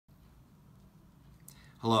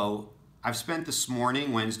Hello. I've spent this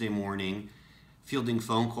morning, Wednesday morning, fielding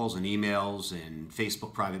phone calls and emails and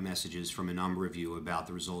Facebook private messages from a number of you about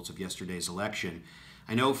the results of yesterday's election.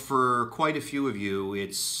 I know for quite a few of you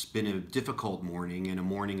it's been a difficult morning and a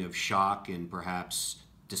morning of shock and perhaps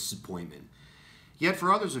disappointment. Yet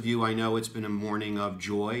for others of you, I know it's been a morning of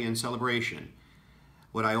joy and celebration.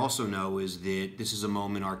 What I also know is that this is a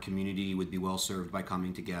moment our community would be well served by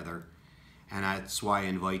coming together. And that's why I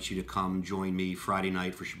invite you to come join me Friday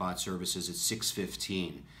night for Shabbat Services at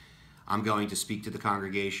 6:15. I'm going to speak to the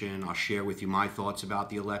congregation. I'll share with you my thoughts about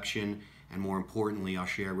the election. And more importantly, I'll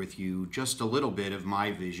share with you just a little bit of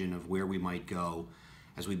my vision of where we might go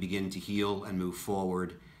as we begin to heal and move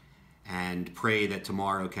forward and pray that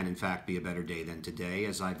tomorrow can in fact be a better day than today,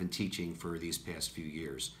 as I've been teaching for these past few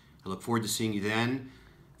years. I look forward to seeing you then,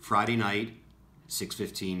 Friday night,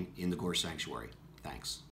 6:15 in the Gore Sanctuary. Thanks.